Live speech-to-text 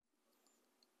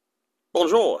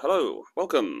Bonjour, hello,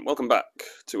 welcome back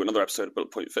to another episode of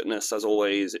Bullet Point Fitness. As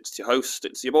always, it's your host,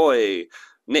 it's your boy,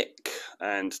 Nick,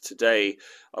 and today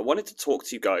I wanted to talk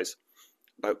to you guys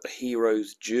about the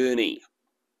hero's journey.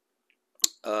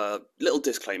 Little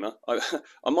disclaimer,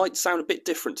 I might sound a bit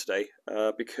different today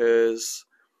because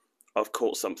I've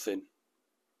caught something.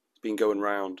 It's been going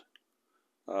round.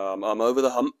 I'm over the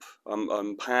hump,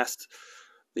 I'm past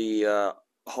the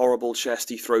horrible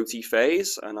chesty, throaty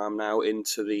phase, and I'm now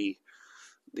into the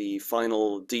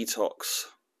final detox,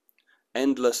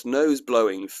 endless nose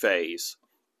blowing phase.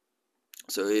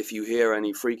 So if you hear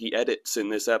any freaky edits in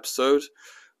this episode,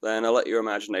 then I'll let your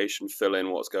imagination fill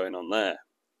in what's going on there.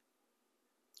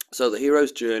 So the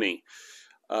hero's journey,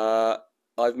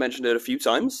 I've mentioned it a few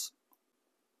times,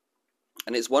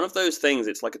 and it's one of those things,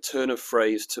 it's like a turn of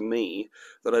phrase to me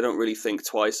that I don't really think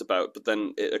twice about, but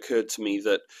then it occurred to me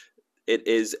that it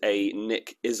is a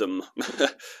Nick-ism,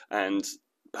 and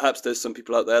perhaps there's some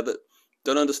people out there that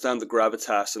don't understand the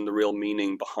gravitas and the real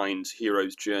meaning behind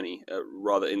hero's journey,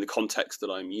 rather in the context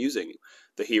that I'm using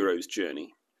the hero's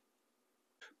journey.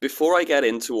 Before I get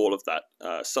into all of that,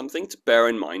 something to bear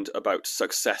in mind about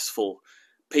successful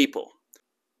people.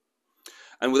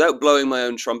 And without blowing my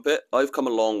own trumpet, I've come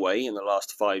a long way in the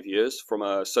last 5 years from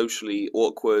a socially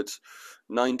awkward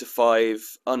 9-to-5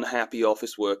 unhappy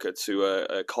office worker to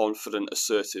a confident,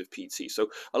 assertive PT. So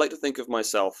I like to think of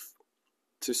myself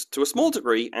to a small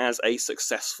degree as a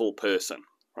successful person,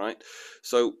 right?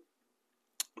 So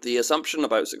the assumption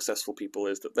about successful people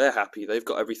is that they're happy, they've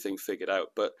got everything figured out.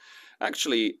 But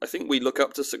actually, I think we look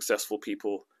up to successful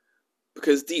people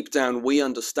because deep down we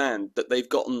understand that they've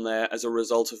gotten there as a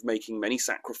result of making many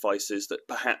sacrifices that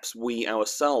perhaps we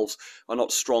ourselves are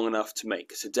not strong enough to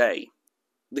make today.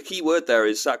 The key word there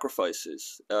is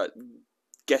sacrifices.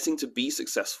 Getting to be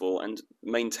successful and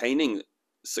maintaining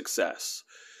success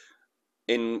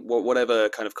in whatever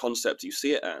kind of concept you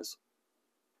see it as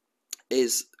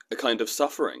is a kind of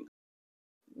suffering.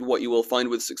 What you will find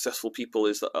with successful people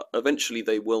is that eventually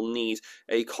they will need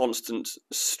a constant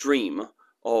stream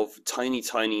of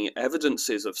tiny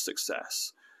evidences of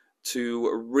success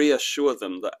to reassure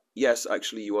them that, yes,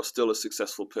 actually you are still a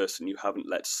successful person, you haven't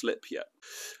let slip yet.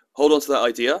 Hold on to that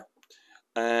idea,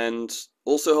 and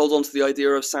also hold on to the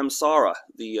idea of samsara,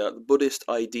 the Buddhist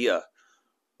idea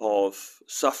of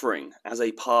suffering as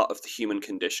a part of the human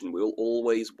condition. We will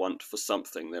always want for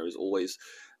something. There is always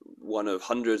one of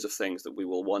hundreds of things that we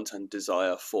will want and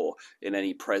desire for in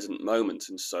any present moment,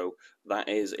 and so that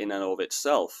is in and of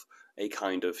itself a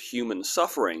kind of human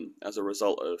suffering as a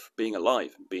result of being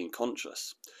alive and being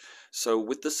conscious. So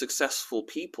with the successful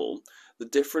people, the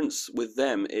difference with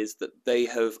them is that they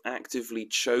have actively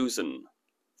chosen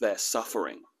their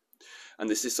suffering. And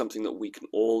this is something that we can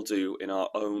all do in our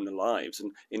own lives.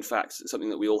 And in fact, it's something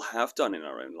that we all have done in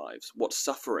our own lives. What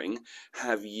suffering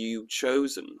have you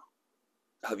chosen?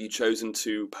 Have you chosen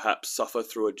to perhaps suffer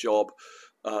through a job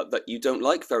that you don't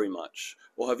like very much?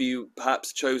 Or have you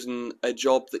perhaps chosen a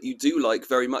job that you do like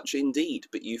very much indeed,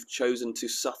 but you've chosen to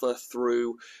suffer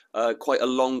through quite a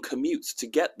long commute to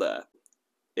get there?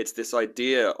 It's this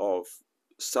idea of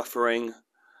suffering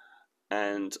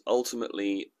and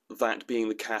ultimately that being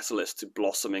the catalyst to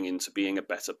blossoming into being a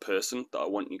better person that I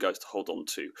want you guys to hold on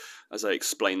to as I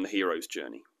explain the hero's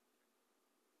journey.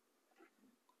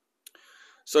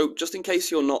 So just in case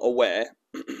you're not aware,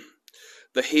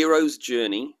 the hero's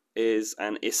journey is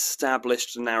an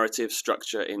established narrative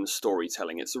structure in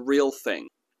storytelling. It's a real thing.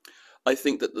 I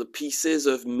think that the pieces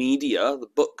of media, the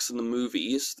books and the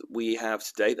movies that we have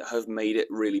today that have made it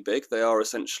really big, they are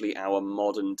essentially our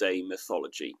modern day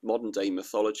mythology. Modern day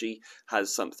mythology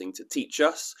has something to teach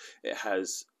us. It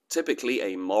has typically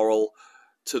a moral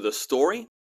to the story.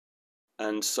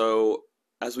 And so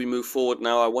as we move forward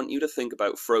now, I want you to think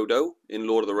about Frodo in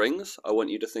Lord of the Rings. I want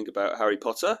you to think about Harry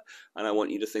Potter, and I want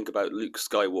you to think about Luke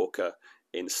Skywalker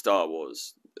in Star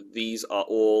Wars. These are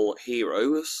all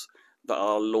heroes that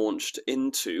are launched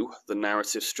into the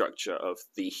narrative structure of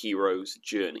the hero's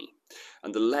journey.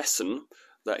 And the lesson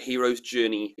that hero's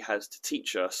journey has to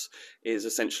teach us is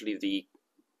essentially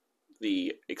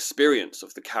the experience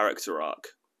of the character arc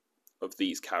of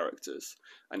these characters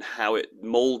and how it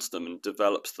molds them and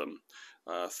develops them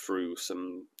through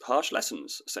some harsh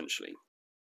lessons, essentially.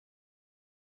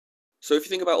 So if you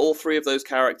think about all three of those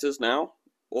characters now,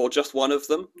 or just one of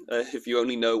them, if you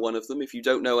only know one of them. If you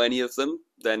don't know any of them,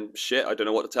 then shit, I don't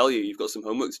know what to tell you. You've got some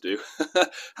homework to do.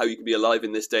 How you can be alive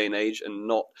in this day and age and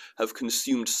not have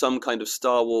consumed some kind of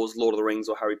Star Wars, Lord of the Rings,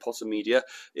 or Harry Potter media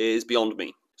is beyond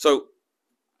me. So,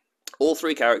 all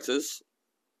three characters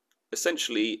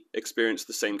essentially experience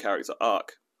the same character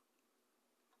arc.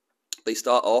 They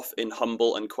start off in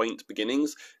humble and quaint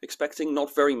beginnings, expecting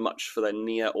not very much for their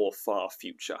near or far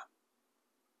future.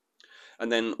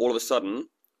 And then all of a sudden,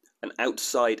 an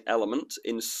outside element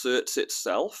inserts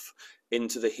itself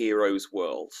into the hero's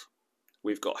world.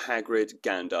 We've got Hagrid,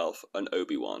 Gandalf, and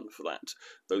Obi-Wan for that.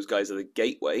 Those guys are the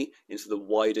gateway into the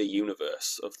wider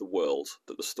universe of the world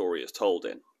that the story is told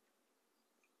in.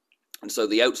 And so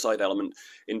the outside element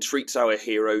entreats our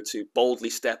hero to boldly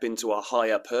step into a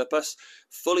higher purpose,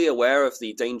 fully aware of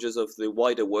the dangers of the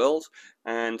wider world,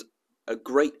 and a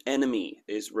great enemy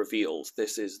is revealed.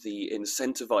 This is the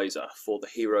incentivizer for the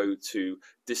hero to,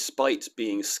 despite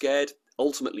being scared,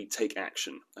 ultimately take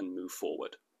action and move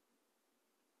forward.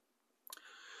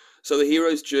 So the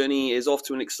hero's journey is off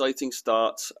to an exciting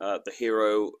start. The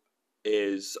hero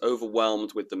is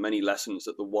overwhelmed with the many lessons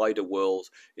that the wider world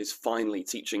is finally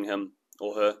teaching him,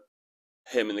 or her,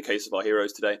 him in the case of our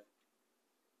heroes today.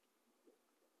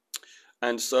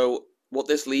 And so what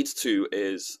this leads to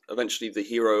is eventually the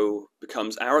hero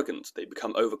becomes arrogant. They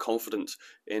become overconfident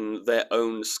in their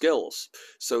own skills.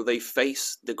 So they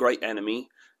face the great enemy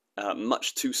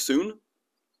much too soon.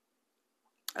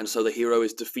 And so the hero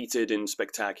is defeated in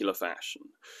spectacular fashion.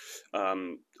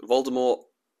 Voldemort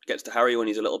gets to Harry when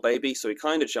he's a little baby, so he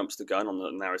kind of jumps the gun on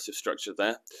the narrative structure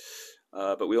there.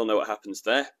 But we all know what happens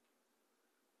there.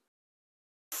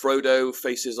 Frodo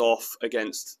faces off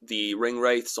against the ring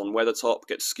wraiths on Weathertop,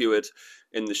 gets skewered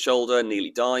in the shoulder,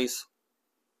 nearly dies.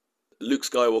 Luke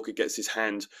Skywalker gets his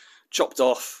hand chopped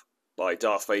off by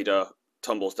Darth Vader,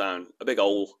 tumbles down a big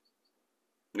hole,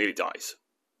 nearly dies.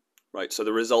 Right, so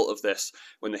the result of this,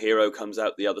 when the hero comes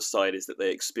out the other side, is that they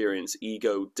experience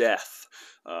ego death.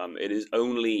 It is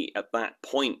only at that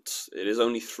point, it is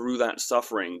only through that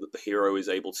suffering that the hero is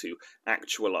able to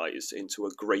actualize into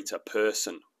a greater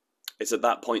person. It's at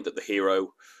that point that the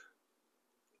hero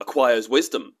acquires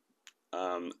wisdom.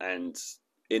 And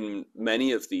in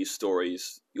many of these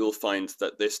stories, you'll find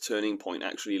that this turning point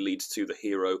actually leads to the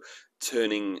hero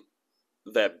turning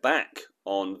their back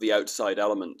on the outside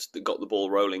element that got the ball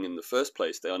rolling in the first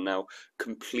place. They are now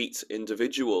complete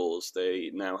individuals.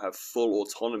 They now have full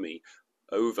autonomy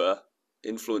over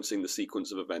influencing the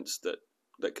sequence of events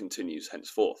that continues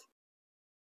henceforth.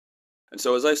 And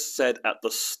so, as I said at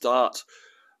the start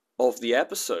of the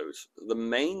episode, the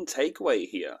main takeaway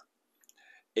here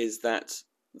is that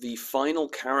the final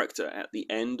character at the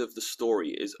end of the story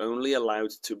is only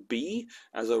allowed to be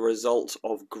as a result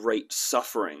of great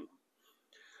suffering.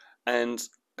 And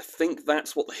I think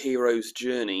that's what the hero's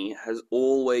journey has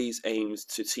always aimed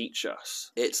to teach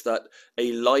us. It's that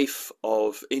a life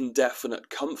of indefinite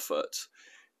comfort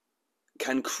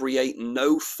can create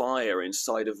no fire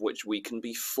inside of which we can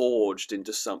be forged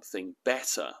into something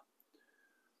better.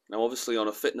 Now, obviously, on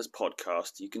a fitness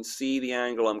podcast, you can see the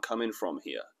angle I'm coming from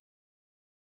here.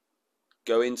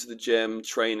 Going to the gym,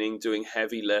 training, doing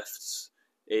heavy lifts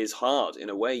is hard. In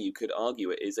a way, you could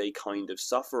argue it is a kind of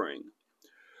suffering.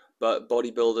 But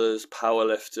bodybuilders,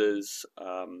 powerlifters,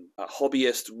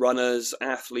 hobbyist runners,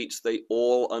 athletes, they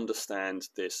all understand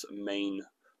this main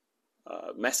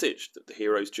message that the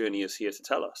hero's journey is here to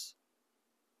tell us.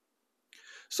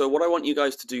 So what I want you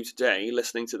guys to do today,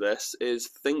 listening to this, is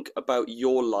think about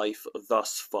your life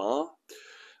thus far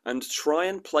and try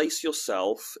and place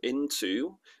yourself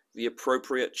into the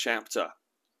appropriate chapter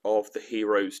of the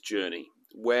hero's journey.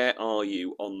 Where are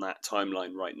you on that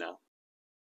timeline right now?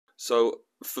 So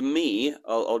for me,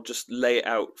 I'll just lay it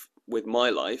out with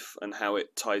my life and how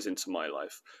it ties into my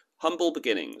life. Humble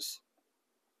beginnings,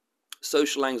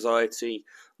 social anxiety,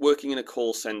 working in a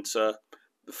call center,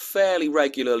 fairly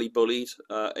regularly bullied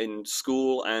in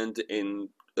school and in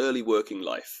early working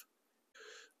life.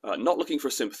 Not looking for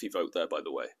a sympathy vote there, by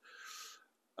the way.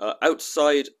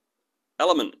 Outside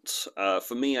element.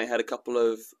 For me, I had a couple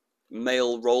of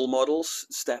male role models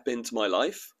step into my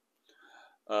life.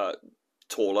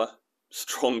 Taller,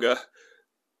 stronger,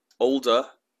 older,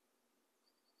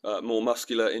 more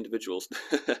muscular individuals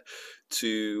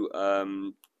to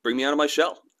bring me out of my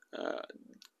shell.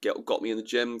 Got me in the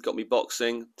gym, got me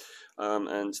boxing,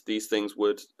 and these things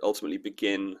would ultimately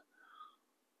begin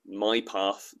my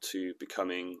path to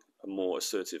becoming a more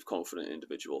assertive, confident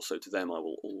individual. So to them, I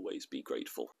will always be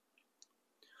grateful.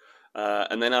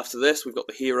 And then after this, we've got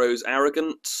the hero's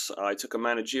arrogance. I took a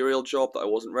managerial job that I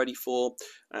wasn't ready for,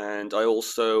 and I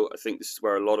think this is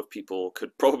where a lot of people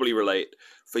could probably relate.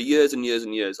 For years and years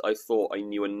and years, I thought I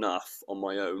knew enough on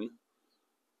my own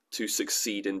to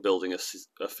succeed in building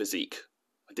a physique.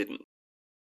 I didn't.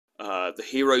 The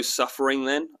hero's suffering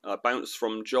then. I bounced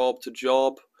from job to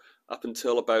job up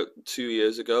until about 2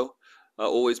 years ago.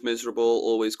 Always miserable,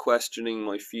 always questioning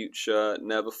my future,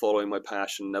 never following my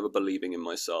passion, never believing in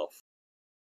myself.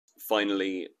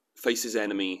 finally faces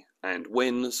enemy and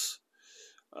wins.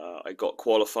 I got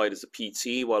qualified as a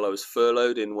PT while I was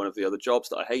furloughed in one of the other jobs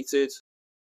that I hated,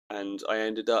 and I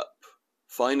ended up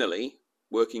finally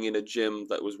working in a gym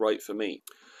that was right for me.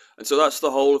 And so that's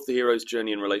the whole of the hero's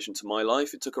journey in relation to my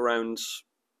life. It took around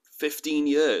 15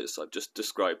 years, I've just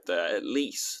described there, at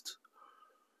least.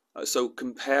 So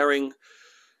comparing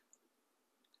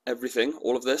everything,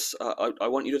 all of this, I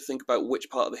want you to think about which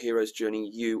part of the hero's journey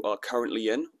you are currently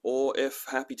in, or if,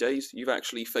 happy days, you've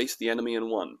actually faced the enemy and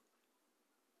won.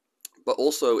 But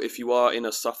also, if you are in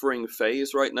a suffering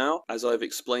phase right now, as I've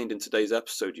explained in today's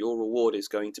episode, your reward is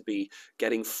going to be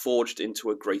getting forged into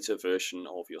a greater version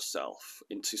of yourself,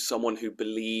 into someone who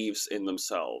believes in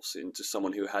themselves, into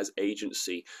someone who has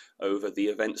agency over the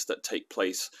events that take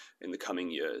place in the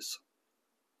coming years.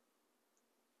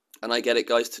 And I get it,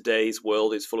 guys, today's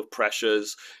world is full of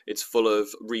pressures, it's full of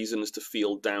reasons to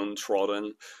feel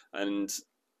downtrodden, and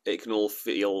it can all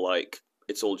feel like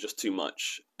it's all just too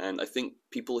much. And I think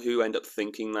people who end up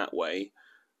thinking that way,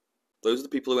 those are the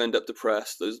people who end up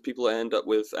depressed, those are the people who end up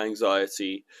with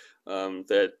anxiety.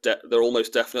 They're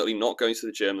almost definitely not going to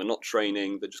the gym, they're not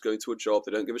training, they're just going to a job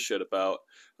they don't give a shit about,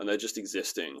 and they're just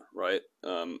existing, right?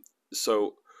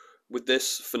 So with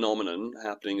this phenomenon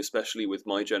happening, especially with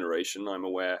my generation, I'm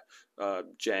aware,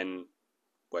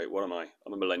 wait, what am I?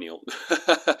 I'm a millennial.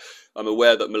 I'm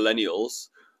aware that millennials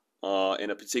are in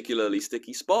a particularly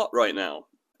sticky spot right now.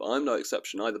 I'm no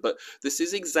exception either, but this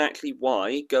is exactly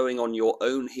why going on your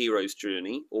own hero's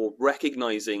journey, or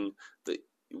recognizing that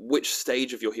which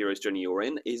stage of your hero's journey you're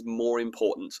in, is more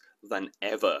important than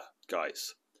ever,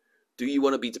 guys. Do you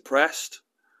want to be depressed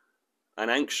and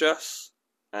anxious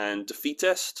and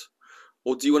defeatist?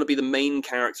 Or do you want to be the main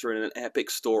character in an epic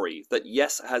story that,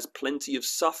 yes, has plenty of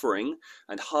suffering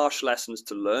and harsh lessons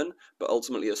to learn, but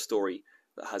ultimately a story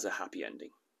that has a happy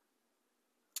ending?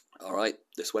 Alright,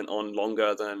 this went on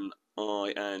longer than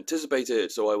I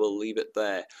anticipated, so I will leave it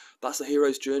there. That's the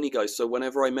hero's journey, guys, so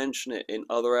whenever I mention it in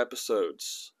other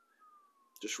episodes,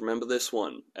 just remember this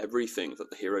one, everything that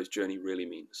the hero's journey really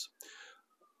means.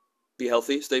 Be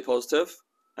healthy, stay positive,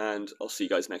 and I'll see you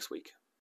guys next week.